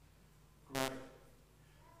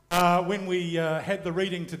When we had the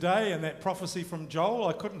reading today and that prophecy from Joel,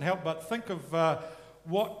 I couldn't help but think of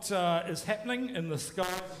what is happening in the skies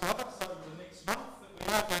above us over the next month, that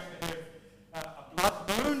we are going to have a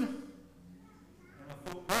blood moon. And I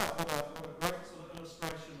thought, wow, what a great sort of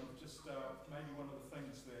illustration of just maybe one of the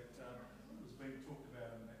things that was being talked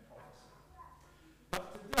about in that prophecy. But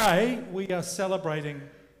today we are celebrating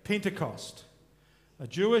Pentecost, a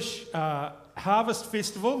Jewish harvest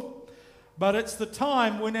festival. But it's the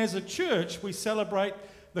time when, as a church, we celebrate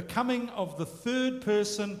the coming of the third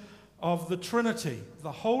person of the Trinity,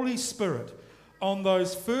 the Holy Spirit, on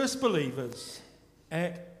those first believers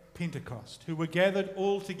at Pentecost, who were gathered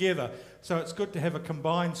all together. So it's good to have a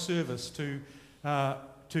combined service to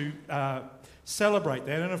celebrate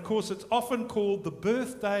that. And of course, it's often called the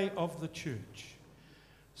birthday of the church.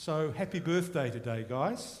 So happy birthday today,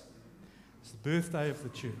 guys. It's the birthday of the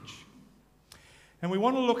church. And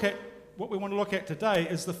what we want to look at today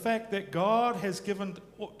is the fact that God has given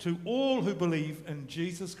to all who believe in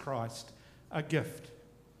Jesus Christ a gift.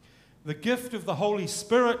 The gift of the Holy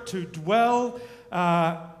Spirit to dwell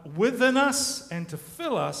within us and to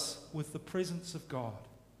fill us with the presence of God.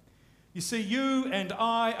 You see, you and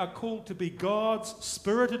I are called to be God's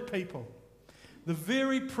spirited people. The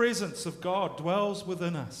very presence of God dwells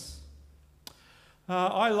within us.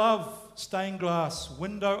 I love stained glass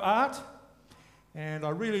window art. And I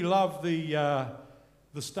really love the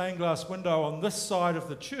stained glass window on this side of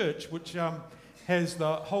the church, which has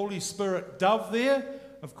the Holy Spirit dove there.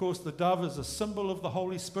 Of course, the dove is a symbol of the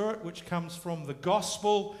Holy Spirit, which comes from the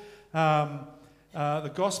gospel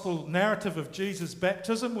narrative of Jesus'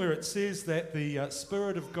 baptism, where it says that the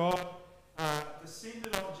Spirit of God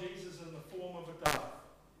descended on Jesus in the form of a dove.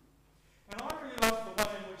 And I really love the way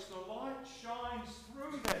in which the light shines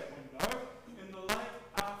through that window in the late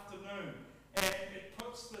afternoon. And it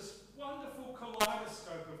puts this wonderful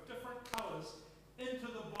kaleidoscope of different colours into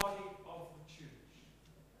the body of the church.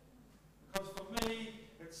 Because for me,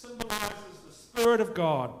 it symbolises the Spirit of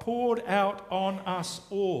God poured out on us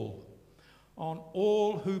all, on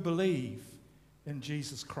all who believe in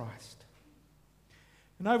Jesus Christ.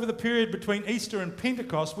 And over the period between Easter and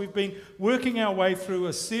Pentecost, we've been working our way through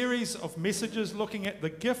a series of messages looking at the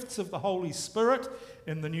gifts of the Holy Spirit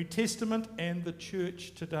in the New Testament and the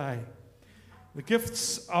church today. The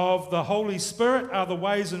gifts of the Holy Spirit are the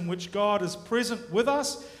ways in which God is present with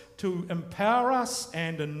us to empower us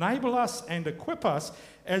and enable us and equip us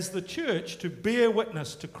as the church to bear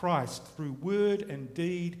witness to Christ through word and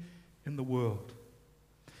deed in the world.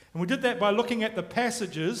 And we did that by looking at the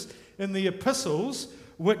passages in the epistles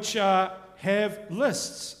which have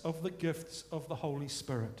lists of the gifts of the Holy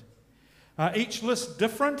Spirit. Each list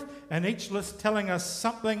different, and each list telling us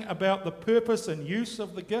something about the purpose and use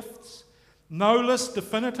of the gifts. No list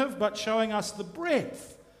definitive, but showing us the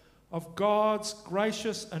breadth of God's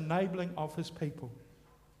gracious enabling of his people.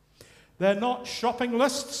 They're not shopping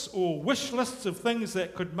lists or wish lists of things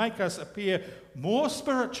that could make us appear more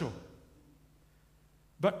spiritual,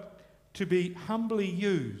 but to be humbly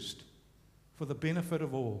used for the benefit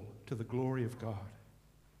of all, to the glory of God.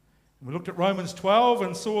 And we looked at Romans 12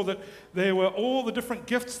 and saw that there were all the different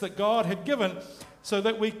gifts that God had given so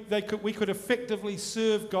that we could effectively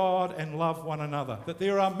serve God and love one another. That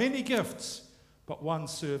there are many gifts, but one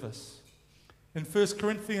service. In 1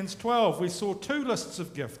 Corinthians 12, we saw two lists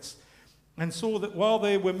of gifts and saw that while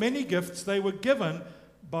there were many gifts, they were given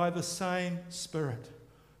by the same Spirit.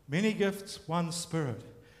 Many gifts, one Spirit.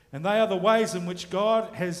 And they are the ways in which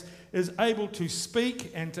God is able to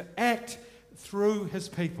speak and to act through his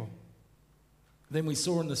people. Then we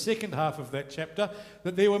saw in the second half of that chapter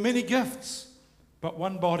that there were many gifts, but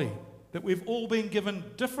one body, that we've all been given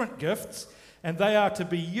different gifts, and they are to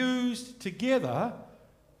be used together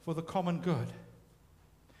for the common good.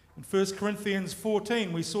 In 1 Corinthians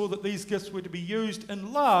 14, we saw that these gifts were to be used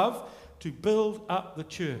in love to build up the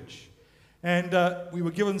church. And we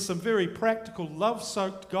were given some very practical,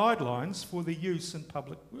 love-soaked guidelines for the use in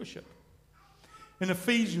public worship. In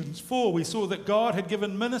Ephesians 4, we saw that God had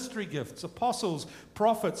given ministry gifts, apostles,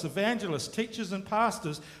 prophets, evangelists, teachers, and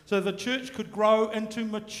pastors, so the church could grow into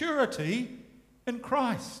maturity in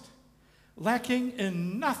Christ, lacking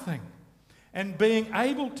in nothing, and being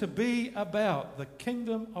able to be about the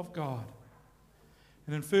kingdom of God.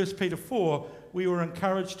 And in 1 Peter 4, we were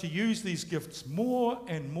encouraged to use these gifts more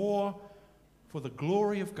and more for the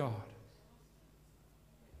glory of God.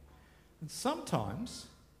 And sometimes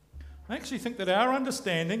I actually think that our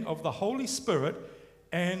understanding of the Holy Spirit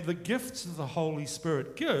and the gifts that the Holy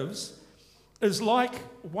Spirit gives is like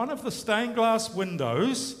one of the stained glass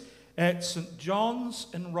windows at St. John's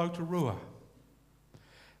in Rotorua.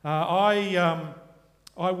 I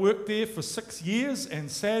I worked there for 6 years,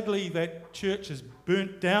 and sadly that church is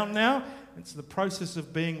burnt down now. It's in the process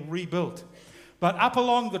of being rebuilt. But up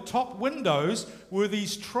along the top windows were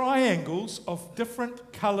these triangles of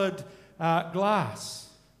different coloured glass.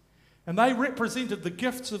 And they represented the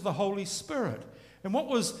gifts of the Holy Spirit. And what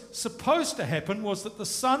was supposed to happen was that the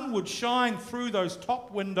sun would shine through those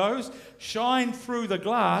top windows, shine through the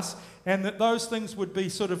glass, and that those things would be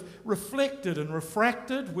sort of reflected and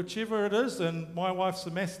refracted, whichever it is. And my wife's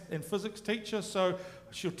a math and physics teacher, so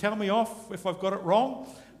she'll tell me off if I've got it wrong.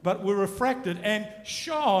 But were refracted and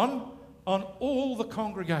shone on all the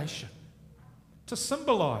congregation to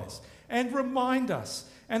symbolize and remind us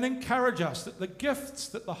and encourage us that the gifts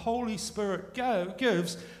that the Holy Spirit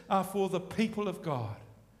gives are for the people of God,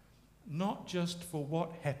 not just for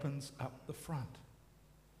what happens up the front.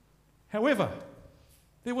 However,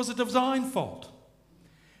 there was a design fault,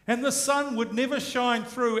 and the sun would never shine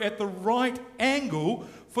through at the right angle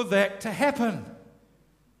for that to happen.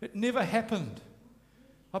 It never happened.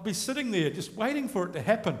 I'd be sitting there just waiting for it to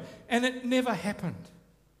happen, and it never happened.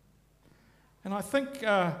 And I think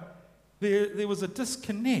there was a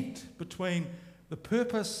disconnect between the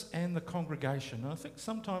purpose and the congregation. And I think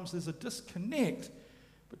sometimes there's a disconnect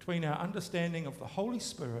between our understanding of the Holy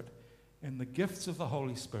Spirit and the gifts of the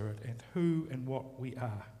Holy Spirit and who and what we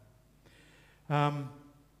are.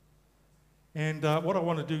 What I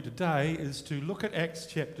want to do today is to look at Acts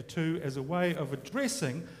chapter 2 as a way of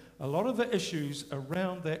addressing a lot of the issues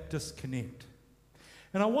around that disconnect.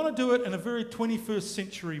 And I want to do it in a very 21st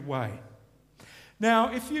century way.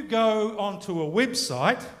 Now, if you go onto a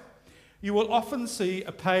website, you will often see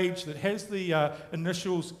a page that has the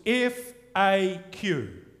initials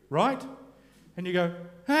FAQ, right? And you go,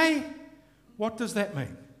 hey, what does that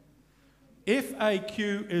mean?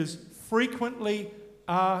 FAQ is frequently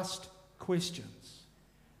asked questions.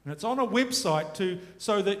 And it's on a website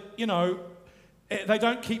so that, you know, they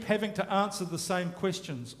don't keep having to answer the same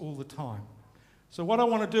questions all the time. So what I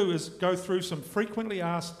want to do is go through some frequently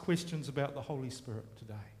asked questions about the Holy Spirit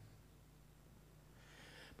today.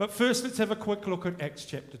 But first, let's have a quick look at Acts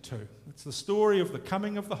chapter 2. It's the story of the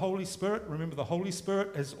coming of the Holy Spirit. Remember, the Holy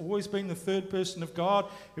Spirit has always been the third person of God.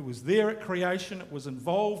 It was there at creation. It was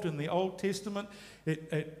involved in the Old Testament.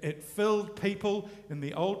 It filled people in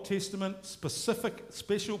the Old Testament,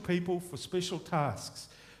 special people for special tasks.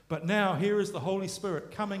 But now, here is the Holy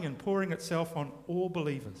Spirit coming and pouring itself on all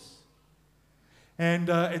believers. And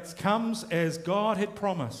it comes as God had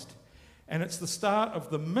promised. And it's the start of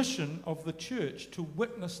the mission of the church to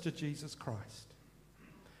witness to Jesus Christ.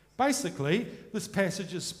 Basically, this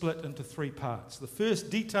passage is split into 3 parts. The first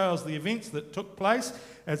details the events that took place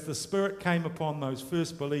as the Spirit came upon those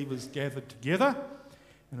first believers gathered together.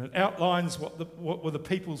 And it outlines what were the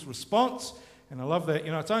people's response. And I love that.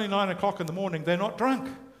 You know, it's only 9 o'clock in the morning. They're not drunk.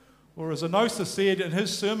 Or as Anosa said in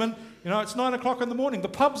his sermon, you know, it's 9 o'clock in the morning. The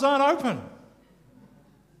pubs aren't open.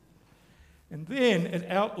 And then it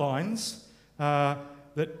outlines that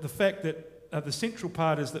the fact that the central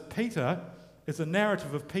part is that Peter is a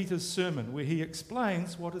narrative of Peter's sermon where he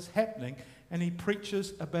explains what is happening and he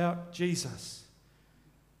preaches about Jesus.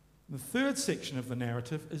 The third section of the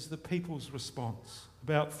narrative is the people's response.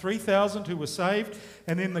 About 3,000 who were saved,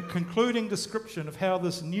 and then the concluding description of how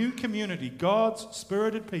this new community, God's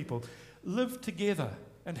spirited people, lived together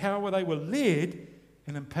and how they were led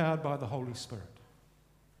and empowered by the Holy Spirit.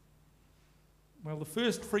 Well, the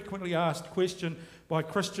first frequently asked question by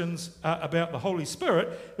Christians about the Holy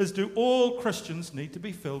Spirit is, do all Christians need to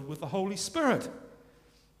be filled with the Holy Spirit?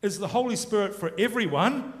 Is the Holy Spirit for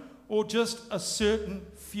everyone or just a certain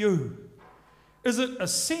few? Is it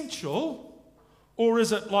essential or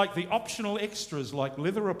is it like the optional extras like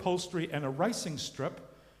leather upholstery and a racing strip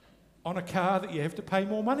on a car that you have to pay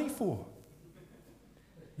more money for?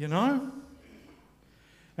 You know?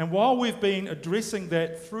 And while we've been addressing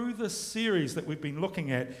that through this series that we've been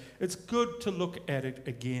looking at, it's good to look at it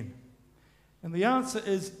again. And the answer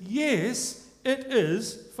is yes, it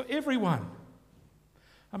is for everyone.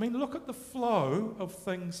 I mean, look at the flow of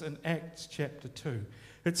things in Acts chapter 2.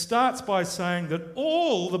 It starts by saying that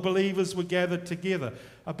all the believers were gathered together,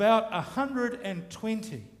 about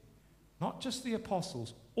 120, not just the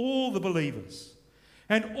apostles, all the believers.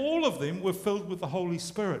 And all of them were filled with the Holy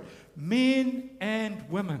Spirit, men and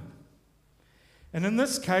women. And in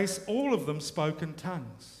this case, all of them spoke in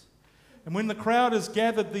tongues. And when the crowd is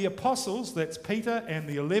gathered, the apostles, that's Peter and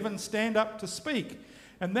the 11, stand up to speak.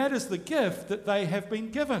 And that is the gift that they have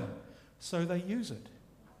been given. So they use it.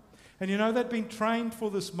 And you know, they'd been trained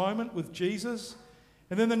for this moment with Jesus.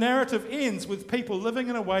 And then the narrative ends with people living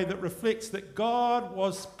in a way that reflects that God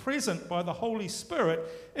was present by the Holy Spirit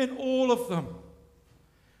in all of them.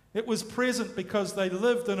 It was present because they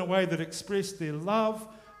lived in a way that expressed their love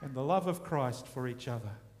and the love of Christ for each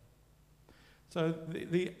other. So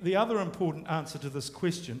the other important answer to this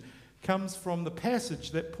question comes from the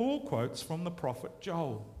passage that Paul quotes from the prophet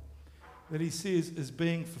Joel, that he says is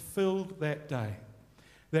being fulfilled that day,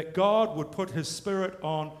 that God would put his Spirit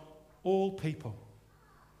on all people.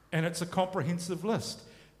 And it's a comprehensive list.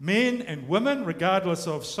 Men and women, regardless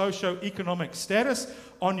of socio-economic status,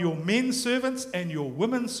 on your men servants and your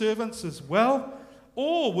women servants as well,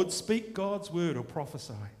 all would speak God's word or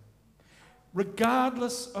prophesy,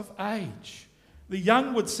 regardless of age. The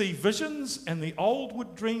young would see visions and the old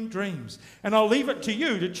would dream dreams. And I'll leave it to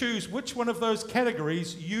you to choose which one of those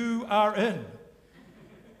categories you are in.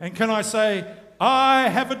 And can I say, I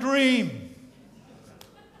have a dream?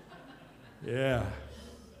 Yeah.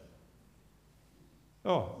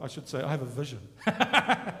 Oh, I should say I have a vision.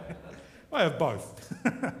 I have both.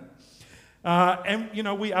 And,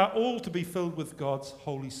 we are all to be filled with God's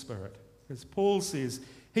Holy Spirit. As Paul says,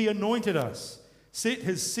 he anointed us, set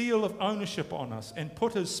his seal of ownership on us, and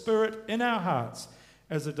put his Spirit in our hearts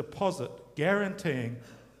as a deposit guaranteeing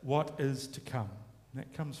what is to come. And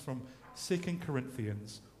that comes from 2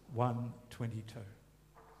 Corinthians 1:22.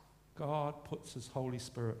 God puts his Holy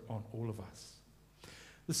Spirit on all of us.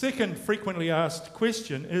 The second frequently asked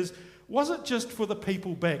question is, was it just for the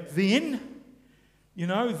people back then?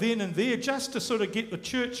 Then and there, just to sort of get the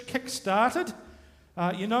church kick-started?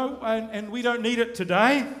 And we don't need it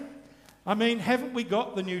today. I mean, haven't we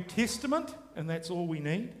got the New Testament, and that's all we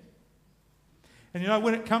need? And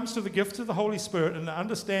when it comes to the gifts of the Holy Spirit and the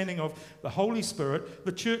understanding of the Holy Spirit,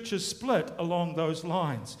 the church is split along those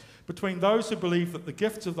lines between those who believe that the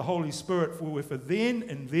gifts of the Holy Spirit were for then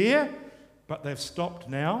and there, but they've stopped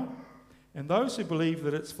now, and those who believe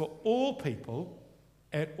that it's for all people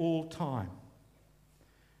at all time.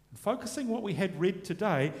 And focusing what we had read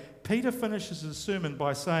today, Peter finishes his sermon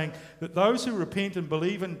by saying that those who repent and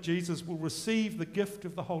believe in Jesus will receive the gift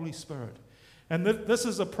of the Holy Spirit. And this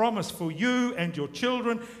is a promise for you and your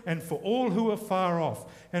children and for all who are far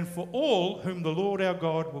off and for all whom the Lord our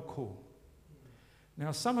God will call.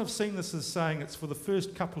 Now, some have seen this as saying it's for the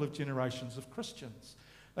first couple of generations of Christians.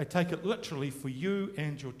 They take it literally for you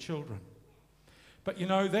and your children. But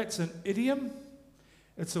that's an idiom.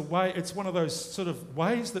 It's one of those sort of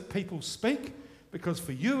ways that people speak, because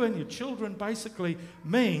for you and your children basically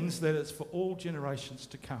means that it's for all generations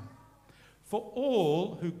to come. For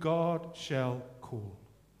all who God shall call.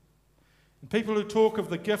 And people who talk of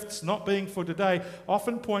the gifts not being for today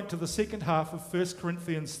often point to the second half of 1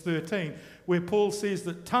 Corinthians 13, where Paul says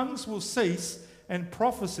that tongues will cease and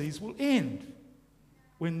prophecies will end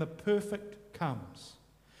when the perfect comes.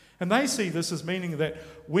 And they see this as meaning that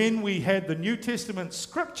when we had the New Testament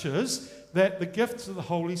scriptures, that the gifts of the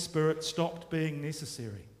Holy Spirit stopped being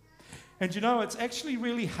necessary. And it's actually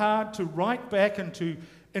really hard to write back into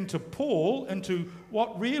Paul, into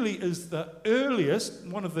what really is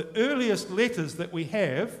one of the earliest letters that we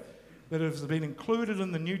have that has been included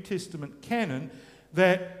in the New Testament canon,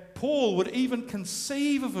 that Paul would even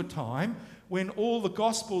conceive of a time when all the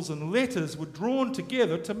Gospels and letters were drawn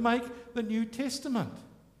together to make the New Testament.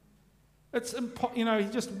 He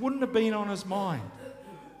just wouldn't have been on his mind.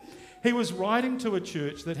 He was writing to a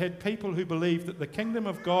church that had people who believed that the kingdom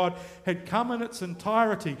of God had come in its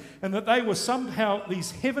entirety and that they were somehow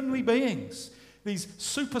these heavenly beings, these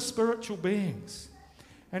super spiritual beings.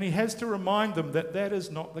 And he has to remind them that that is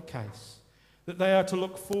not the case, that they are to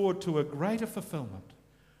look forward to a greater fulfillment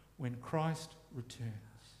when Christ returns.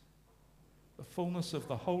 The fullness of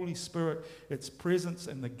the Holy Spirit, its presence,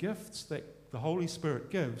 and the gifts that the Holy Spirit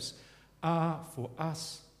gives are for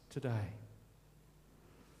us today.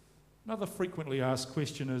 Another frequently asked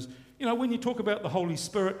question is, when you talk about the Holy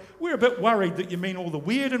Spirit, we're a bit worried that you mean all the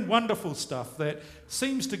weird and wonderful stuff that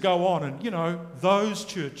seems to go on in, those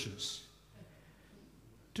churches.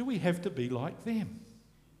 Do we have to be like them?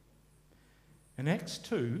 In Acts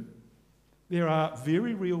 2, there are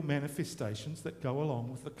very real manifestations that go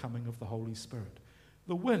along with the coming of the Holy Spirit.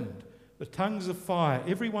 The wind, the tongues of fire,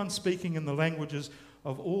 everyone speaking in the languages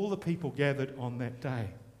of all the people gathered on that day.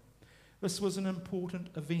 This was an important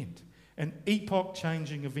event, an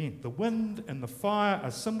epoch-changing event. The wind and the fire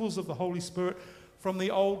are symbols of the Holy Spirit from the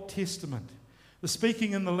Old Testament. The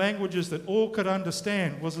speaking in the languages that all could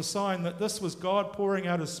understand was a sign that this was God pouring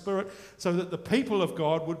out His Spirit so that the people of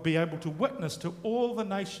God would be able to witness to all the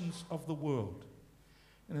nations of the world.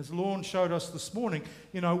 And as Lorne showed us this morning,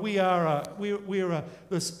 we're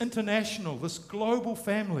this international, this global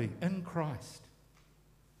family in Christ.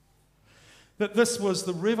 That this was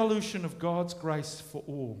the revolution of God's grace for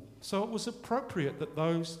all. So it was appropriate that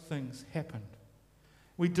those things happened.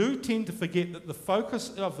 We do tend to forget that the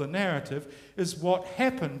focus of the narrative is what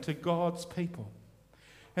happened to God's people.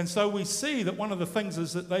 And so we see that one of the things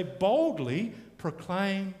is that they boldly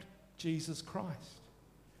proclaimed Jesus Christ.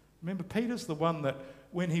 Remember, Peter's the one that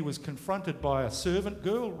when he was confronted by a servant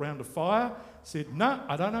girl around a fire, said, "No,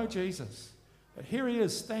 I don't know Jesus." But here he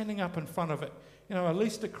is standing up in front of it, at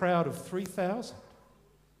least a crowd of 3,000,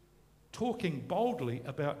 talking boldly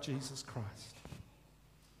about Jesus Christ.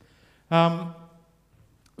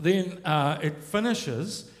 Then it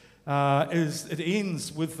finishes, it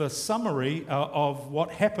ends with the summary of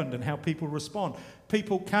what happened and how people respond.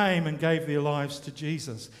 People came and gave their lives to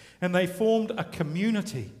Jesus, and they formed a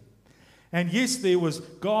community. And yes,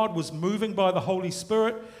 God was moving by the Holy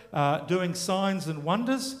Spirit, doing signs and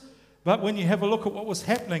wonders. But when you have a look at what was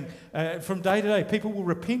happening from day to day, people were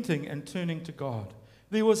repenting and turning to God.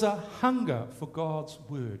 There was a hunger for God's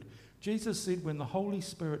word. Jesus said when the Holy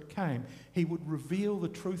Spirit came, he would reveal the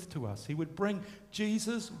truth to us. He would bring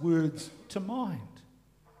Jesus' words to mind.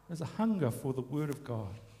 There's a hunger for the word of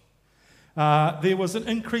God. There was an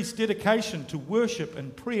increased dedication to worship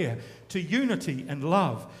and prayer, to unity and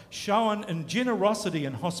love, shown in generosity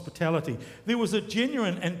and hospitality. There was a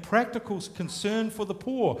genuine and practical concern for the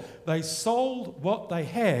poor. They sold what they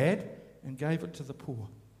had and gave it to the poor.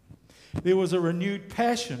 There was a renewed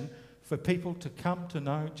passion for people to come to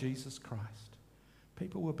know Jesus Christ.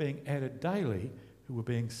 People were being added daily who were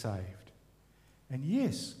being saved. And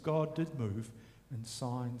yes, God did move in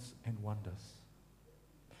signs and wonders.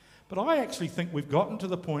 But I actually think we've gotten to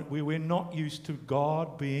the point where we're not used to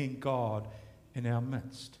God being God in our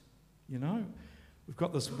midst. We've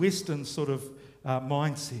got this Western sort of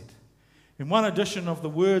mindset. In one edition of the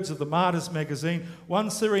Words of the Martyrs magazine, one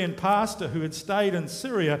Syrian pastor who had stayed in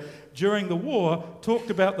Syria during the war talked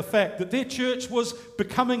about the fact that their church was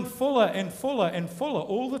becoming fuller and fuller and fuller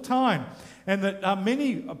all the time, and that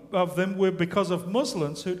many of them were because of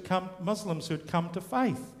Muslims who'd come to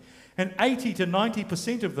faith. And 80 to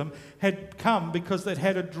 90% of them had come because they'd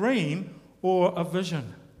had a dream or a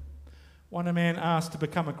vision. One man asked to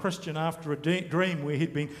become a Christian after a dream where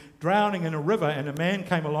he'd been drowning in a river, and a man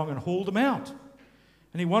came along and hauled him out.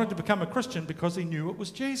 And he wanted to become a Christian because he knew it was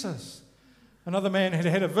Jesus. Another man had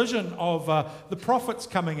had a vision of the prophets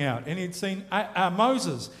coming out, and he'd seen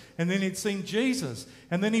Moses, and then he'd seen Jesus.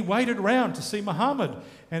 And then he waited around to see Muhammad.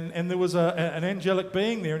 And there was an angelic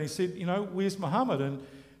being there, and he said, "Where's Muhammad?"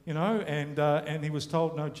 And he was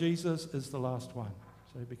told, "No, Jesus is the last one."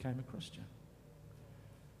 So he became a Christian.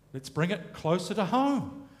 Let's bring it closer to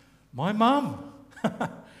home. My mum,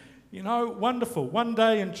 wonderful. One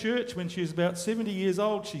day in church when she was about 70 years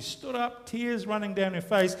old, she stood up, tears running down her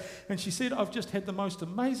face, and she said, "I've just had the most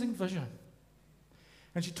amazing vision."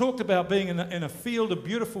 And she talked about being in a field of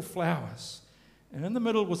beautiful flowers. And in the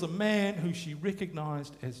middle was a man who she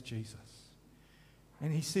recognized as Jesus.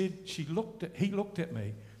 And he said, he looked at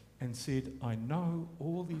me and said, "I know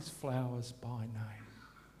all these flowers by name."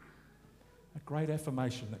 A great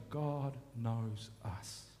affirmation that God knows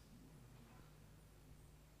us.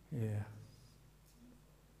 Yeah.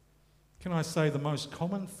 Can I say the most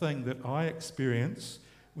common thing that I experience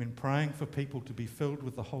when praying for people to be filled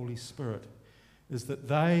with the Holy Spirit is that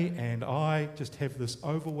they and I just have this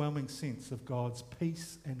overwhelming sense of God's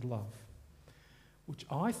peace and love, which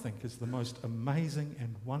I think is the most amazing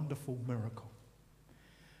and wonderful miracle.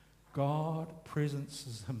 God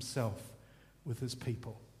presences himself with his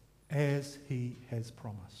people as he has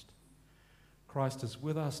promised. Christ is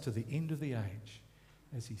with us to the end of the age,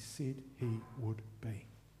 as he said he would be.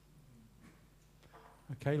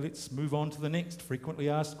 Okay, let's move on to the next frequently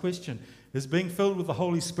asked question. Is being filled with the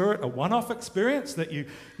Holy Spirit a one-off experience that you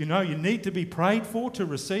need to be prayed for to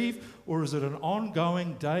receive, or is it an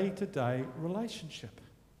ongoing day-to-day relationship?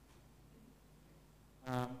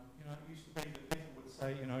 It used to be that people would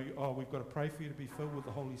say, we've got to pray for you to be filled with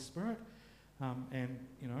the Holy Spirit.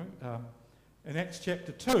 In Acts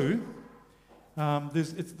chapter 2,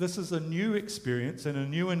 this is a new experience and a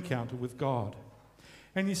new encounter with God.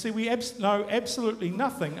 And you see, we know absolutely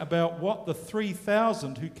nothing about what the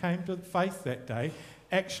 3,000 who came to faith that day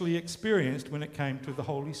actually experienced when it came to the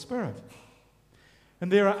Holy Spirit.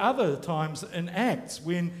 And there are other times in Acts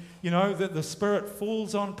when, that the Spirit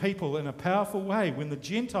falls on people in a powerful way, when the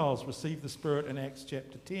Gentiles receive the Spirit in Acts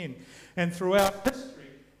chapter 10. And throughout history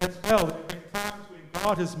as well, there have been times when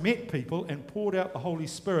God has met people and poured out the Holy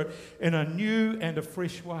Spirit in a new and a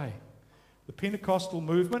fresh way. The Pentecostal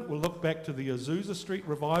movement will look back to the Azusa Street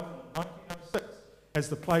Revival in 1906 as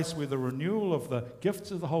the place where the renewal of the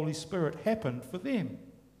gifts of the Holy Spirit happened for them.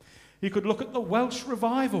 You could look at the Welsh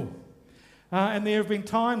Revival. And there have been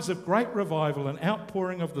times of great revival and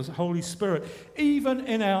outpouring of the Holy Spirit, even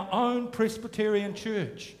in our own Presbyterian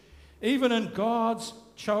church, even in God's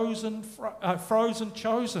chosen, frozen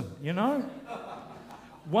chosen, you know.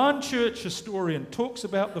 One church historian talks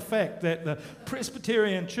about the fact that the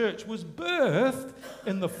Presbyterian church was birthed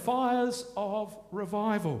in the fires of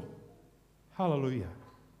revival. Hallelujah.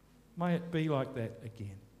 May it be like that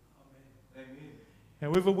again. Amen.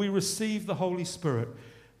 However, we receive the Holy Spirit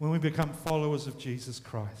when we become followers of Jesus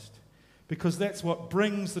Christ, because that's what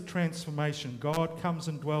brings the transformation. God comes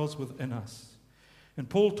and dwells within us. And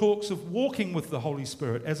Paul talks of walking with the Holy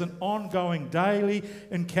Spirit as an ongoing daily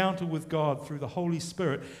encounter with God through the Holy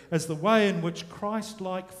Spirit as the way in which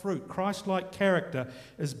Christ-like fruit, Christ-like character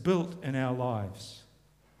is built in our lives.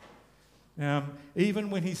 Even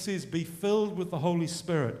when he says be filled with the Holy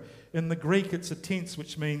Spirit, in the Greek it's a tense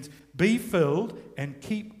which means be filled and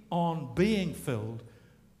keep on being filled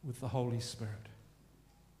with the Holy Spirit.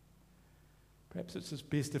 Perhaps it's just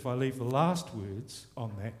best if I leave the last words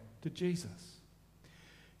on that to Jesus.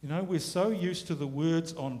 You know, we're so used to the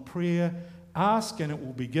words on prayer, ask and it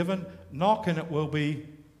will be given, knock and it will be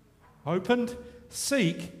opened,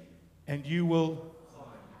 seek and you will.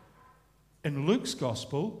 In Luke's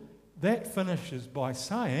Gospel, that finishes by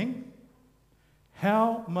saying,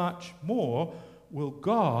 how much more will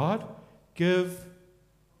God give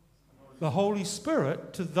the Holy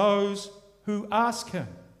Spirit to those who ask him?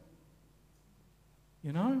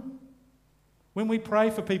 You know? When we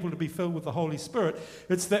pray for people to be filled with the Holy Spirit,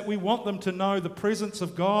 it's that we want them to know the presence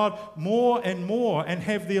of God more and more and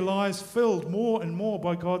have their lives filled more and more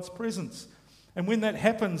by God's presence. And when that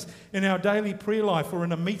happens in our daily prayer life or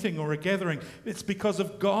in a meeting or a gathering, it's because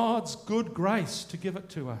of God's good grace to give it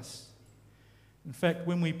to us. In fact,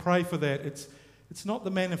 when we pray for that, it's not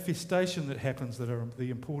the manifestation that happens that are the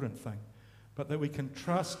important thing, but that we can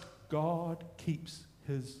trust God keeps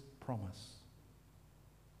his promise.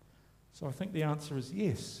 So I think the answer is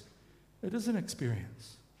yes, it is an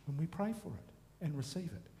experience when we pray for it and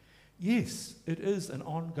receive it. Yes, it is an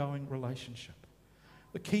ongoing relationship.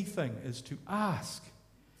 The key thing is to ask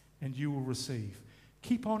and you will receive.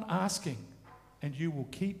 Keep on asking and you will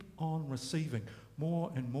keep on receiving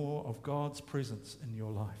more and more of God's presence in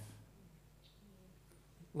your life.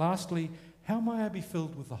 Lastly, how may I be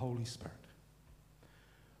filled with the Holy Spirit?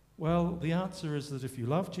 Well, the answer is that if you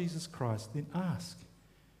love Jesus Christ, then ask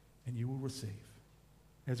and you will receive.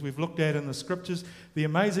 As we've looked at in the scriptures, the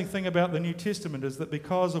amazing thing about the New Testament is that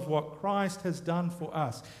because of what Christ has done for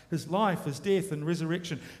us, his life, his death and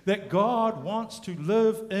resurrection, that God wants to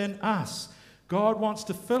live in us. God wants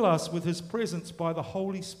to fill us with his presence by the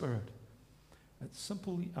Holy Spirit. It's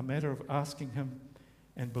simply a matter of asking him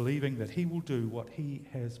and believing that he will do what he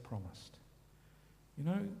has promised. You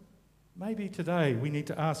know, maybe today we need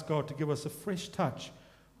to ask God to give us a fresh touch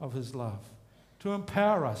of his love, to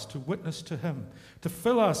empower us to witness to him, to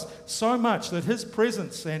fill us so much that his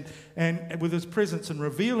presence and with his presence and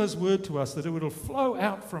reveal his word to us, that it will flow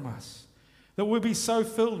out from us, that we'll be so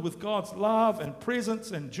filled with God's love and presence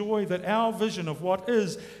and joy that our vision of what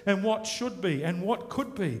is and what should be and what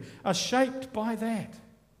could be are shaped by that.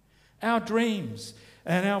 Our dreams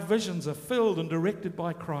and our visions are filled and directed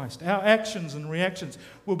by Christ. Our actions and reactions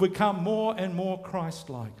will become more and more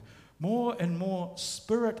Christ-like, more and more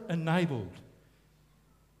Spirit-enabled,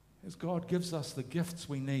 as God gives us the gifts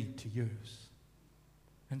we need to use.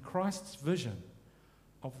 And Christ's vision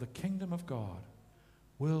of the kingdom of God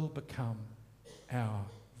will become our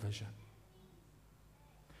vision.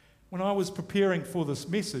 When I was preparing for this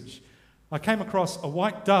message, I came across a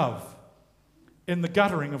white dove in the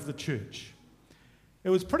guttering of the church. It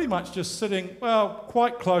was pretty much just sitting, well,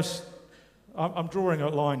 quite close. I'm drawing a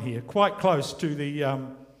line here, quite close to the,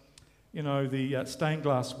 the stained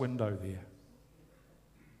glass window there.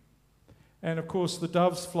 And of course, the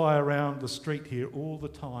doves fly around the street here all the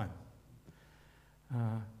time.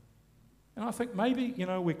 And I think maybe,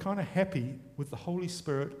 we're kind of happy with the Holy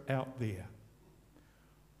Spirit out there.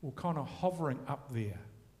 Or kind of hovering up there,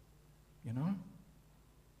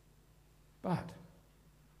 But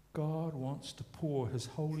God wants to pour his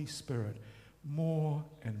Holy Spirit more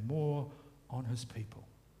and more on his people,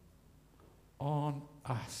 on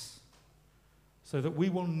us, so that we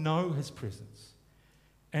will know his presence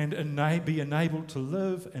and be enabled to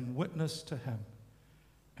live and witness to him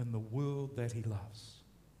in the world that he loves.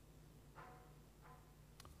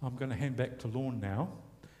 I'm going to hand back to Lorne now,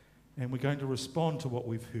 and we're going to respond to what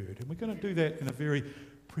we've heard. And we're going to do that in a very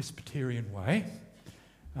Presbyterian way.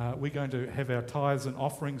 We're going to have our tithes and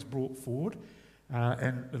offerings brought forward,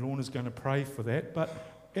 and Lorne is going to pray for that. But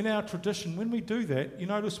in our tradition, when we do that, you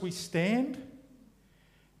notice we stand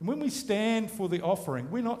And when we stand for the offering,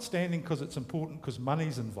 we're not standing because it's important because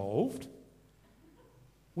money's involved.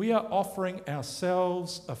 We are offering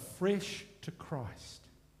ourselves afresh to Christ.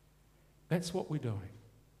 That's what we're doing.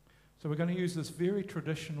 So we're going to use this very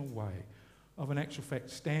traditional way of, in actual fact,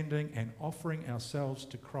 standing and offering ourselves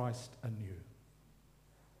to Christ anew.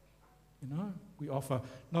 You know, we offer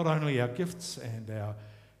not only our gifts and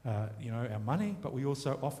our money, but we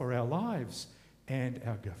also offer our lives and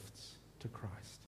our gifts to Christ.